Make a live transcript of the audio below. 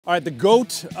All right, the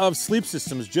GOAT of sleep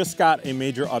systems just got a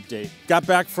major update. Got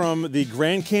back from the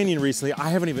Grand Canyon recently. I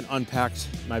haven't even unpacked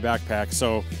my backpack,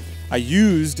 so I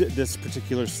used this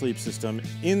particular sleep system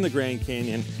in the Grand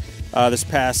Canyon this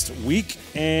past week,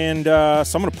 and so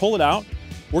I'm gonna pull it out.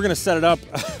 We're gonna set it up.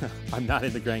 I'm not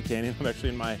in the Grand Canyon, I'm actually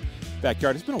in my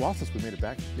backyard. It's been a while since we made a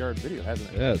backyard video,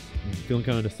 hasn't it? Yes, I'm feeling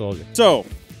kind of nostalgic. So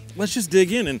let's just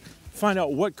dig in and find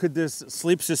out what could this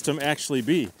sleep system actually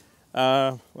be.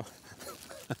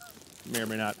 May or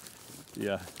may not be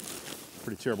a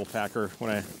pretty terrible packer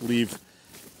when I leave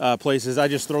places. I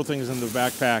just throw things in the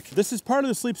backpack. This is part of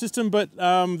the sleep system, but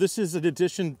this is an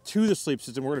addition to the sleep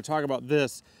system. We're going to talk about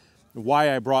this,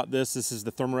 why I brought this. This is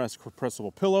the Thermarest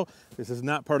compressible pillow. This is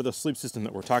not part of the sleep system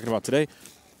that we're talking about today.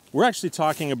 We're actually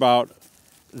talking about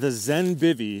the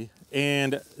ZenBivy,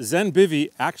 and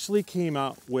ZenBivy actually came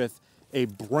out with a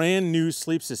brand new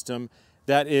sleep system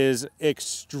that is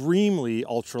extremely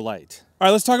ultralight. All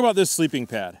right, let's talk about this sleeping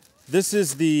pad. This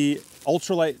is the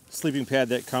ultralight sleeping pad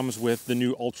that comes with the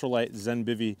new ultralight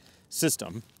ZenBivy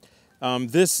system.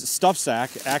 This stuff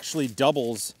sack actually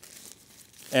doubles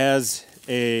as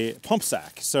a pump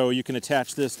sack. So you can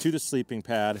attach this to the sleeping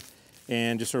pad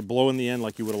and just sort of blow in the end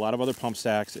like you would a lot of other pump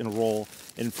sacks and roll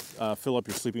and fill up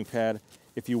your sleeping pad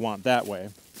if you want that way.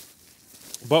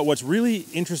 But what's really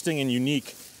interesting and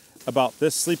unique about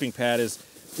this sleeping pad is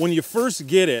when you first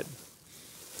get it,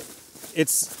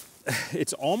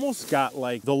 it's almost got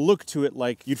like the look to it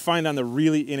like you'd find on the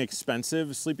really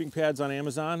inexpensive sleeping pads on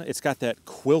Amazon. It's got that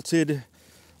quilted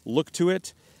look to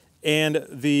it. And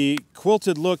the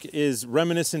quilted look is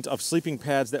reminiscent of sleeping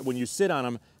pads that when you sit on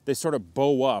them, they sort of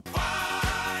bow up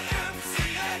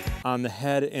on the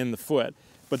head and the foot.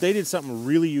 But they did something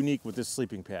really unique with this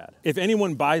sleeping pad. If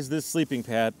anyone buys this sleeping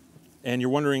pad and you're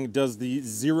wondering, does the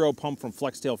Zero pump from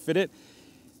Flextail fit it?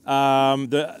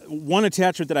 The one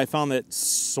attachment that I found that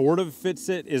sort of fits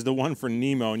it is the one for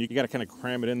Nemo, and you got to kind of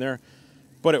cram it in there,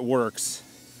 but it works.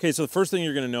 Okay, so the first thing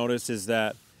you're going to notice is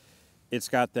that it's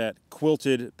got that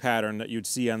quilted pattern that you'd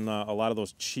see on a lot of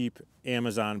those cheap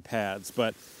Amazon pads,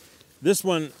 but this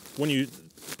one, when you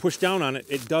push down on it,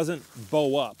 it doesn't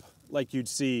bow up like you'd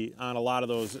see on a lot of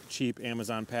those cheap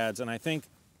Amazon pads. And I think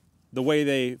the way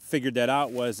they figured that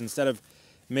out was instead of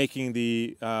making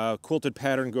the quilted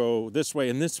pattern go this way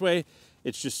and this way,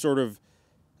 it's just sort of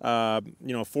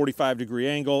 45-degree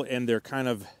angle, and they're kind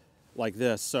of like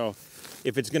this. So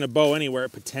if it's going to bow anywhere,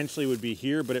 it potentially would be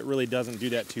here, but it really doesn't do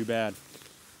that too bad.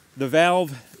 The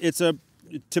valve, it's a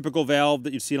typical valve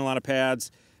that you see in a lot of pads.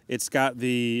 It's got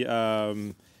the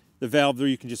valve there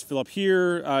you can just fill up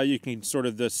here. You can sort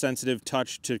of the sensitive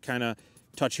touch to kind of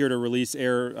touch here to release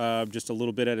air just a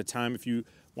little bit at a time if you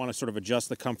want to sort of adjust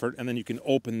the comfort, and then you can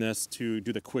open this to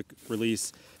do the quick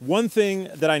release. One thing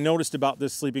that I noticed about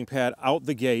this sleeping pad out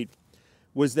the gate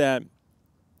was that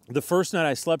the first night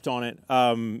I slept on it,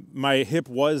 my hip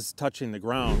was touching the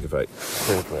ground. If I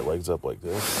cranked my legs up like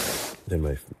this, then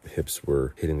my hips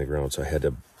were hitting the ground, so I had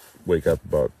to wake up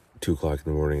about 2 o'clock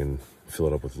in the morning and fill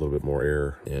it up with a little bit more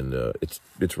air, and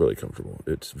it's really comfortable.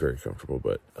 It's very comfortable,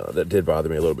 but that did bother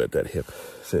me a little bit, that hip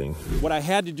thing. What I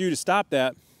had to do to stop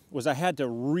that was I had to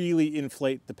really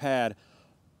inflate the pad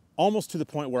almost to the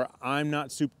point where I'm not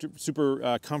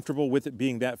super comfortable with it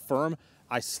being that firm.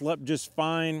 I slept just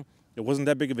fine. It wasn't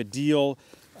that big of a deal,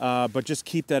 but just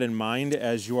keep that in mind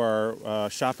as you are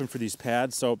shopping for these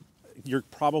pads. So you're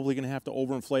probably gonna have to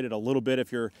overinflate it a little bit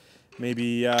if you're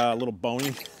maybe a little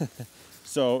bony.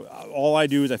 So all I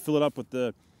do is I fill it up with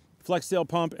the Flextail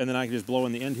pump, and then I can just blow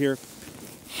in the end here.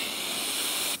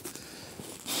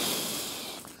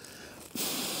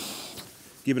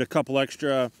 Give it a couple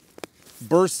extra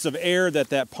bursts of air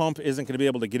that pump isn't going to be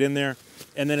able to get in there,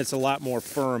 and then it's a lot more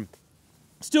firm.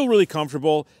 Still really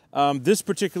comfortable. This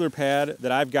particular pad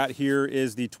that I've got here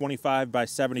is the 25 by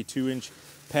 72 inch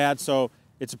pad, so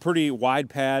it's a pretty wide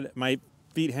pad. My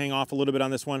feet hang off a little bit on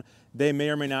this one. They may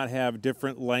or may not have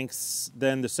different lengths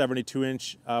than the 72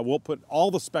 inch. We'll put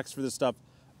all the specs for this stuff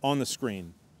on the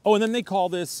screen. Oh, and then they call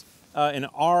this an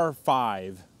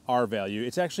R5 R value.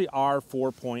 It's actually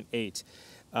R4.8.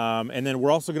 And then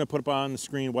we're also going to put up on the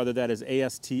screen whether that is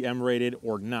ASTM rated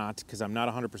or not, because I'm not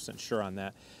 100% sure on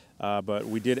that. But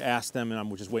we did ask them, and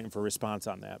I'm just waiting for a response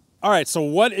on that. All right, so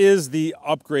what is the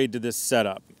upgrade to this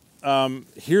setup?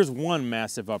 Here's one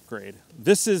massive upgrade.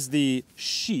 This is the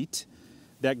sheet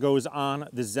that goes on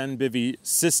the ZenBivy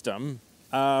system.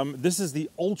 This is the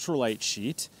ultralight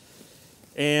sheet.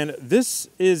 And this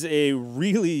is a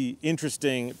really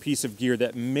interesting piece of gear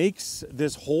that makes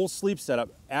this whole sleep setup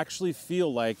actually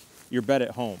feel like your bed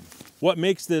at home. What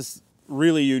makes this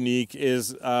really unique is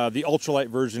the ultralight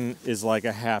version is like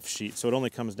a half sheet, so it only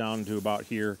comes down to about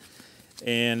here.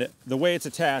 And the way it's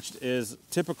attached is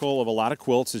typical of a lot of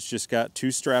quilts. It's just got 2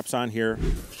 straps on here.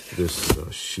 This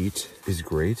sheet is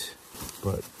great,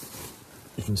 but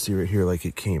you can see right here, like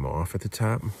it came off at the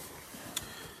top.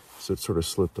 So it sort of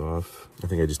slipped off. I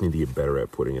think I just need to get better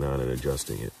at putting it on and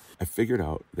adjusting it. I figured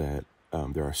out that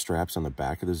there are straps on the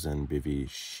back of the Xmid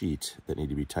sheet that need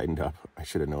to be tightened up. I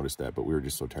should have noticed that, but we were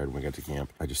just so tired when we got to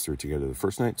camp. I just threw it together the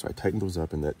first night, so I tightened those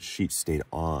up, and that sheet stayed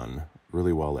on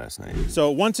really well last night.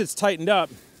 So once it's tightened up,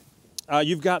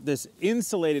 you've got this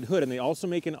insulated hood, and they also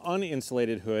make an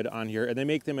uninsulated hood on here, and they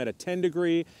make them at a 10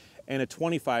 degree and a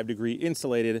 25 degree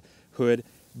insulated hood.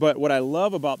 But what I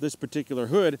love about this particular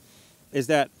hood is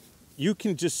that you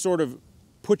can just sort of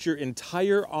put your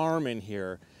entire arm in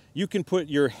here. You can put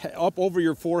your head up over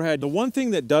your forehead. The one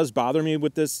thing that does bother me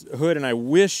with this hood, and I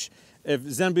wish, if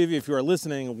Xmid, if you are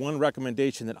listening, one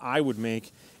recommendation that I would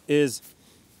make is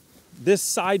this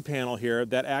side panel here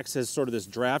that acts as sort of this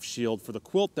draft shield for the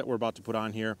quilt that we're about to put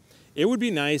on here. It would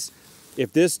be nice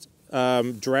if this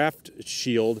draft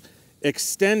shield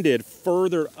extended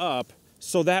further up,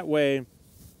 so that way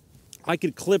I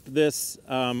could clip this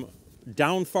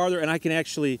down farther, and I can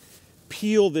actually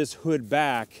peel this hood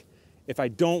back if I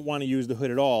don't want to use the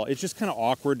hood at all. It's just kind of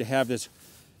awkward to have this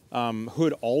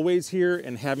hood always here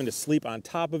and having to sleep on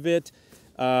top of it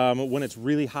when it's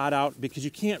really hot out, because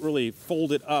you can't really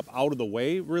fold it up out of the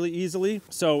way really easily.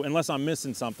 So unless I'm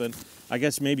missing something, I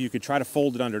guess maybe you could try to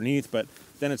fold it underneath, but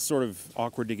then it's sort of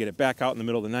awkward to get it back out in the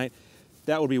middle of the night.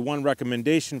 That would be one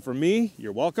recommendation for me.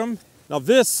 You're welcome. Now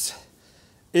this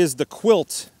is the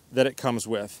quilt that it comes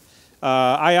with.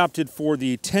 I opted for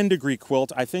the 10 degree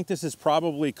quilt. I think this is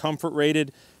probably comfort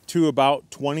rated to about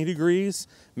 20 degrees,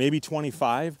 maybe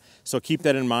 25. So keep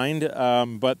that in mind.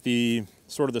 But the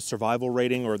sort of the survival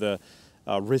rating, or the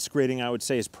risk rating, I would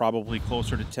say, is probably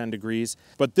closer to 10 degrees.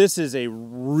 But this is a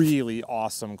really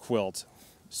awesome quilt.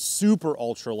 Super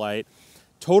ultralight,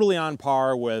 totally on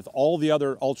par with all the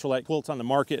other ultralight quilts on the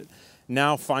market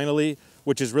now, finally,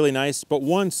 which is really nice. But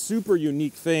one super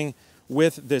unique thing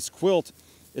with this quilt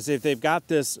is if they've got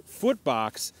this foot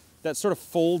box that sort of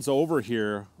folds over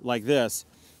here like this,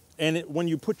 and when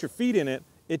you put your feet in it,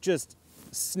 it just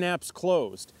snaps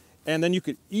closed. And then you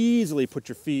could easily put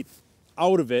your feet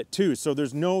out of it too. So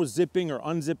there's no zipping or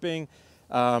unzipping,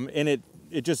 and it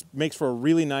just makes for a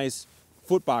really nice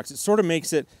foot box. It sort of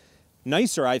makes it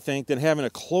nicer, I think, than having a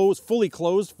fully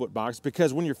closed foot box,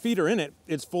 because when your feet are in it,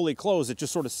 it's fully closed. It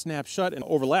just sort of snaps shut and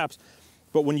overlaps.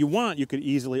 But when you want, you could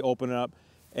easily open it up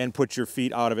and put your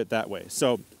feet out of it that way.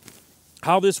 So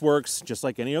how this works, just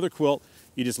like any other quilt,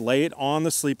 you just lay it on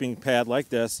the sleeping pad like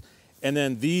this, and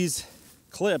then these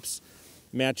clips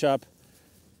match up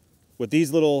with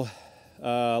these little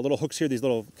hooks here, these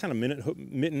little kind of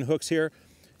mitten hooks here.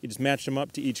 You just match them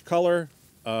up to each color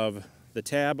of the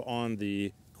tab on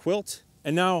the quilt.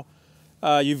 And now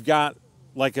you've got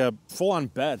like a full-on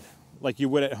bed like you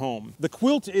would at home. The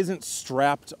quilt isn't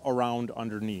strapped around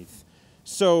underneath,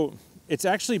 so it's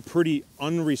actually pretty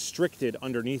unrestricted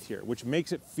underneath here, which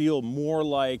makes it feel more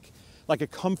like a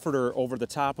comforter over the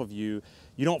top of you.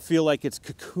 You don't feel like it's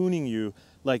cocooning you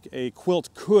like a quilt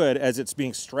could as it's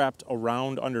being strapped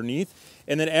around underneath.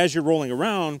 And then as you're rolling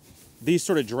around, these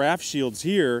sort of draft shields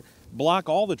here block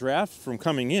all the draft from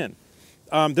coming in.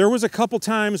 There was a couple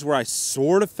times where I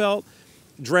sort of felt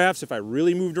drafts if I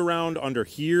really moved around under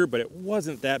here, but it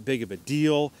wasn't that big of a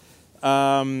deal. You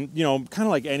know, kind of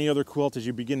like any other quilt, as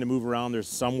you begin to move around, there's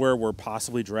somewhere where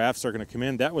possibly drafts are going to come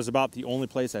in. That was about the only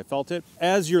place I felt it.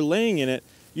 As you're laying in it,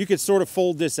 you could sort of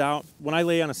fold this out. When I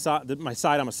lay on my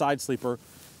side, I'm a side sleeper.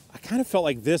 I kind of felt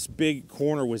like this big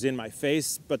corner was in my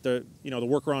face, but the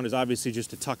workaround is obviously just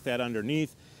to tuck that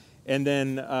underneath, and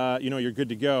then you're good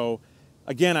to go.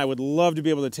 Again, I would love to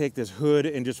be able to take this hood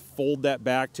and just fold that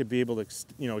back to be able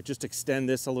to, just extend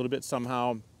this a little bit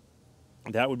somehow.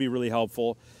 That would be really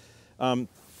helpful. And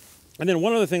then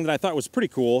one other thing that I thought was pretty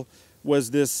cool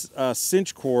was this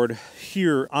cinch cord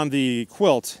here on the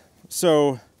quilt.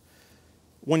 So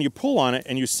when you pull on it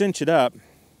and you cinch it up,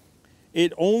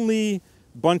 it only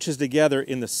bunches together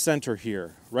in the center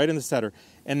here, right in the center.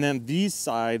 And then these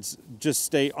sides just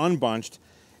stay unbunched.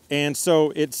 And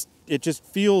so it just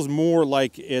feels more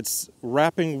like it's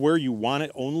wrapping where you want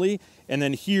it only. And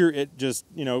then here it just,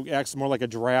 acts more like a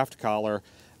draft collar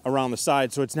around the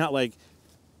side. So it's not like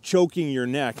choking your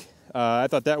neck. I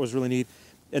thought that was really neat.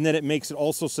 And then it makes it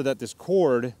also so that this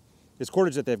cordage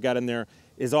that they've got in there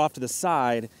is off to the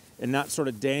side and not sort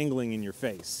of dangling in your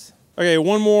face. Okay,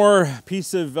 one more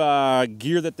piece of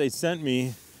gear that they sent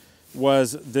me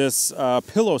was this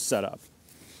pillow setup.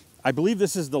 I believe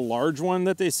this is the large one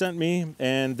that they sent me,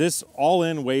 and this all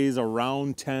in weighs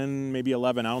around 10, maybe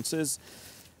 11 ounces.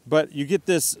 But you get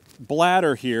this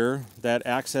bladder here that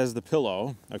acts as the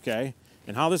pillow, okay?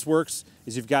 And how this works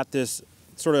is you've got this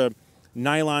sort of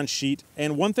nylon sheet.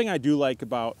 And one thing I do like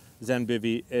about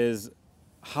Xmid is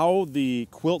how the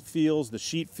quilt feels, the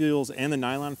sheet feels, and the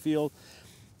nylon feel.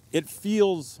 It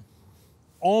feels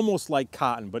almost like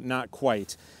cotton, but not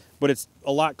quite. But it's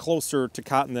a lot closer to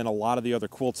cotton than a lot of the other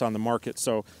quilts on the market.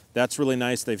 So that's really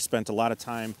nice. They've spent a lot of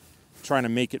time trying to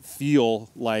make it feel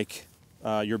like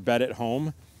your bed at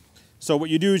home. So what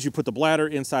you do is you put the bladder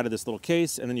inside of this little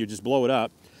case, and then you just blow it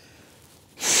up.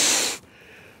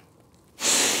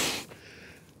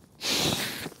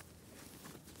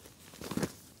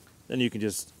 Then you can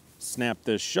just snap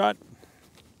this shut.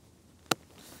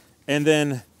 And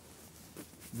then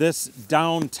this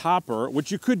down topper, which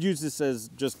you could use this as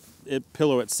just a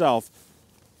pillow itself,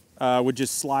 would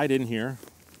just slide in here.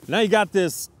 Now you got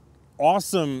this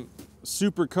awesome,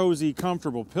 super cozy,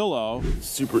 comfortable pillow.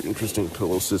 Super interesting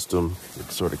pillow system. It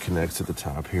sort of connects at the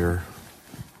top here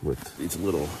with these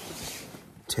little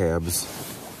tabs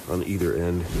on either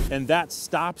end. And that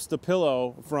stops the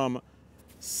pillow from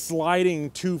sliding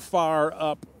too far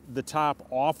up the top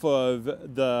off of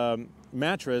the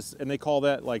mattress, and they call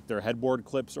that like their headboard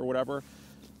clips or whatever.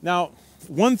 Now,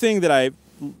 one thing that I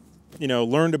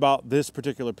learned about this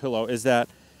particular pillow is that,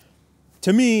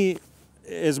 to me,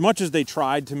 as much as they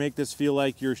tried to make this feel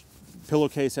like your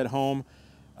pillowcase at home,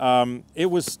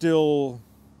 it was still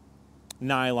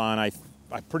nylon.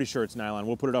 I'm pretty sure it's nylon.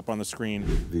 We'll put it up on the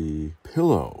screen. The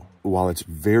pillow, while it's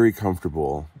very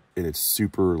comfortable and it's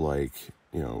super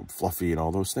fluffy and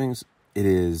all those things,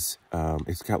 it's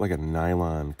got like a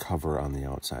nylon cover on the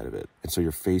outside of it. And so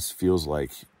your face feels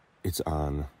like it's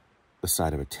on the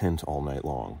side of a tent all night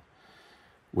long,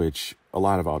 which a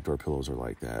lot of outdoor pillows are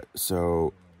like that.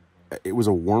 So it was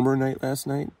a warmer night last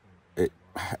night.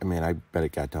 I bet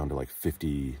it got down to like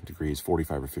 50 degrees,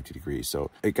 45 or 50 degrees.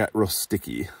 So it got real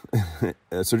sticky.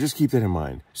 So just keep that in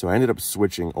mind. So I ended up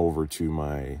switching over to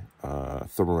my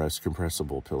Thermarest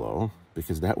compressible pillow,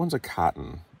 because that one's a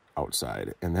cotton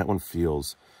outside and that one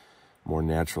feels more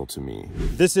natural to me.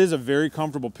 This is a very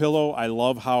comfortable pillow. I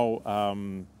love how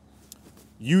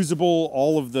usable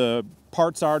all of the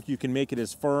parts are. You can make it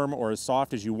as firm or as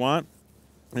soft as you want.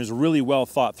 It's really well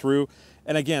thought through.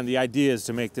 And again, the idea is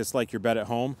to make this like your bed at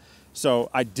home. So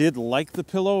I did like the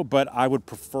pillow, but I would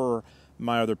prefer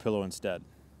my other pillow instead.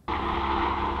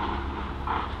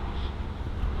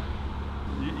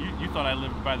 You thought I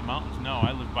lived by the mountains. No,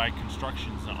 I live by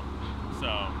construction zone. So,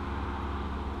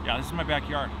 yeah, this is my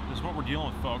backyard. This is what we're dealing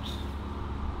with, folks.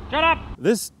 Shut up!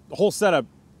 This whole setup,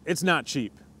 it's not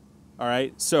cheap, all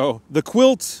right? So the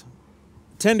quilt,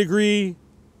 10 degree,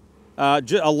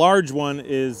 a large one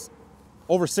is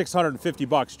over 650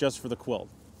 bucks just for the quilt.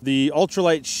 The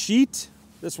ultralight sheet,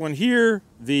 this one here,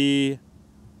 the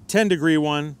 10 degree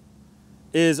one,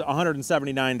 is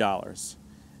 $179.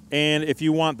 And if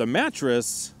you want the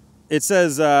mattress, it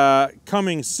says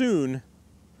coming soon,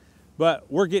 but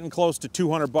we're getting close to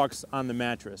 200 bucks on the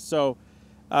mattress. So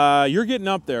you're getting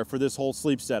up there for this whole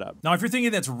sleep setup. Now, if you're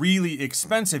thinking that's really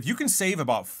expensive, you can save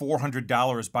about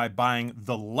 $400 by buying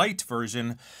the light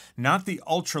version, not the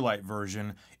ultralight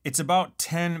version. It's about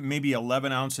 10, maybe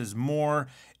 11 ounces more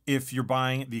if you're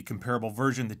buying the comparable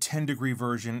version, the 10 degree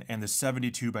version and the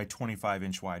 72 by 25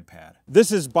 inch wide pad.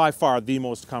 This is by far the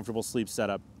most comfortable sleep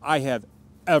setup I have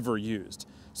ever used.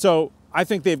 So I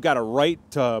think they've got a right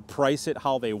to price it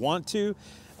how they want to,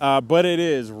 but it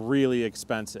is really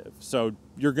expensive. So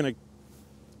you're gonna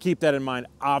keep that in mind,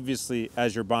 obviously,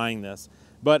 as you're buying this.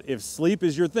 But if sleep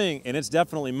is your thing, and it's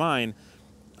definitely mine,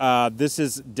 this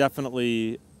is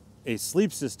definitely a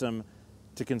sleep system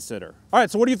to consider. All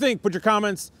right, so what do you think? Put your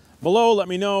comments below. Let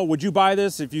me know. Would you buy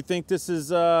this if you think this is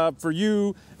for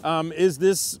you? Is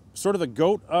this sort of the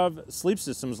GOAT of sleep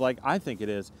systems like I think it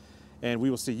is? And we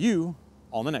will see you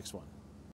on the next one.